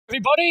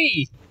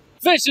Everybody,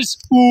 this is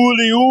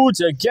Uli Ood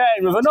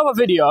again with another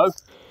video.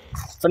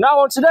 For now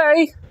on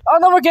today,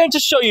 another game to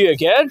show you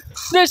again.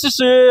 This is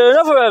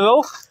another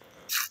level,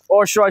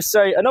 or should I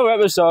say another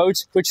episode,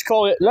 which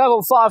call it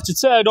level 5 to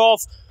 10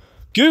 of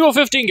Google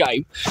 15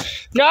 game.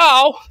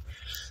 Now,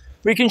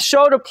 we can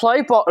show the play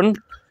button.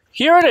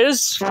 Here it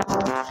is.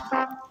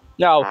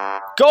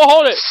 Now, go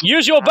hold it.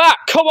 Use your bat.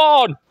 Come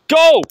on.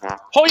 Go.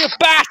 Hold your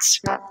bat.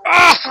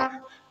 Ah!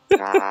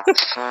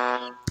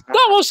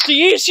 That was the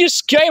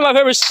easiest game I've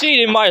ever seen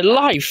in my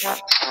life.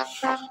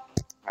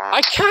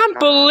 I can't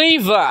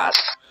believe that.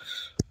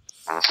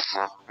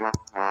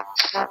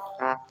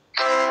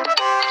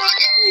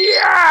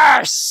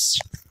 Yes!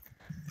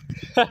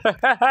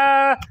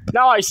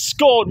 Now I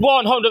scored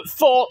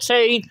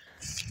 114.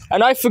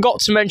 And I forgot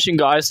to mention,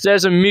 guys,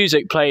 there's a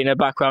music playing in the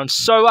background,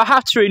 so I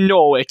have to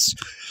ignore it.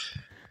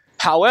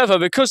 However,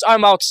 because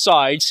I'm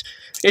outside,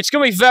 it's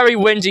going to be very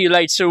windy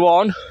later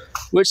on,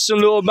 with some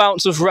little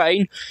amounts of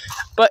rain,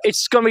 but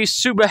it's going to be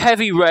super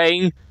heavy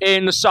rain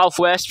in the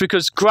southwest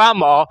because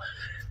Grandma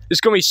is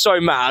going to be so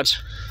mad.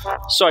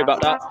 Sorry about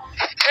that.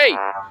 Hey,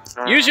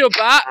 use your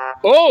bat.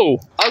 Oh,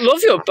 I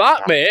love your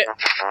bat, mate.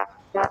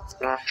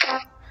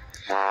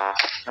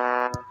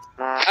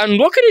 And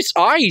look at his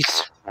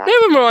eyes. They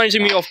reminds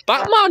me of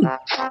Batman.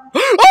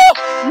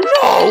 Oh,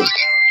 no!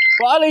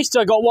 Well, at least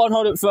I got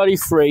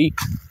 133.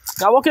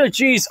 Now look at the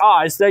G's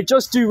eyes, they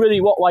just do really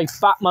look like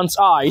Batman's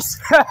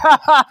eyes.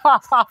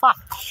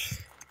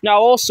 Now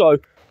also,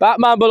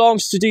 Batman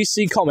belongs to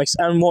DC Comics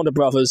and Warner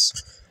Brothers.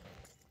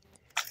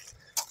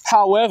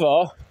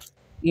 However,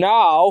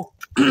 now,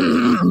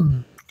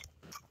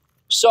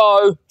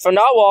 so from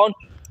now on,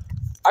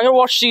 I'm going to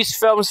watch these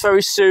films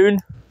very soon.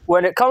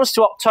 When it comes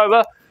to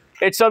October,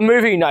 it's a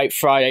movie night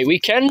Friday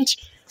weekend.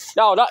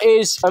 Now that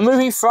is a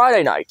movie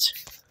Friday night.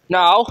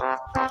 Now,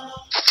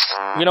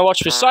 we're going to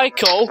watch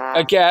Recycle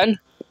again.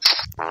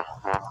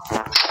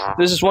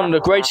 This is one of the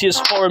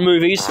greatest horror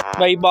movies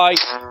made by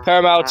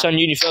Paramount and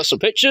Universal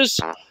Pictures.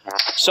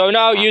 So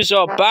now use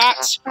our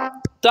bat.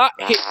 That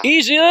hit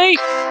easily.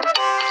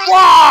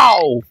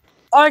 Wow!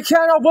 I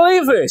cannot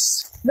believe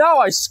this. Now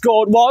I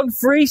scored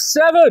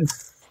 137.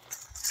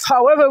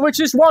 However, which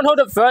is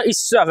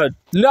 137.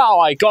 Now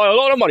I got a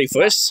lot of money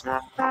for this.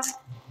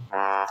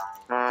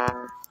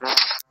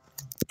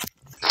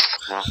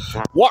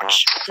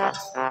 Watch.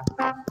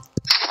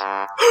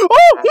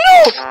 Oh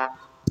no!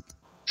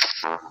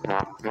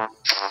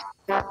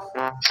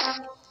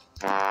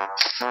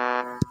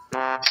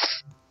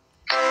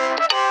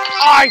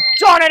 I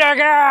done it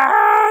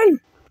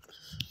again!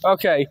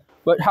 Okay,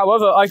 but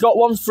however, I got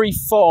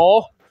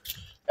 134.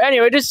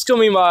 Anyway, this is gonna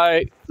be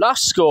my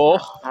last score.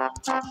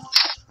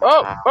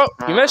 Oh,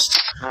 you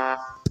missed.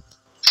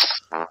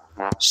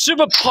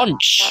 Super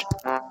punch.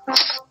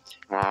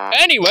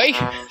 Anyway,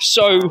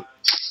 so.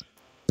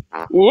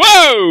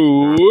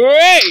 Whoa!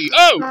 Hey!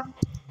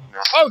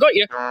 Oh, got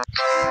you.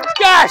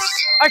 Yes!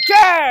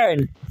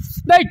 Again!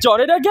 They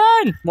done it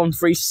again!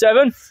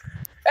 137.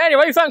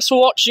 Anyway, thanks for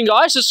watching,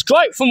 guys.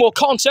 Subscribe for more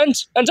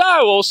content, and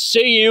I will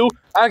see you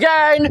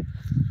again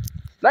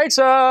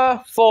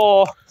later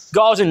for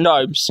Garden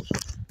Gnomes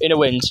in the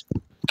Wind.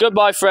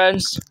 Goodbye,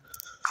 friends.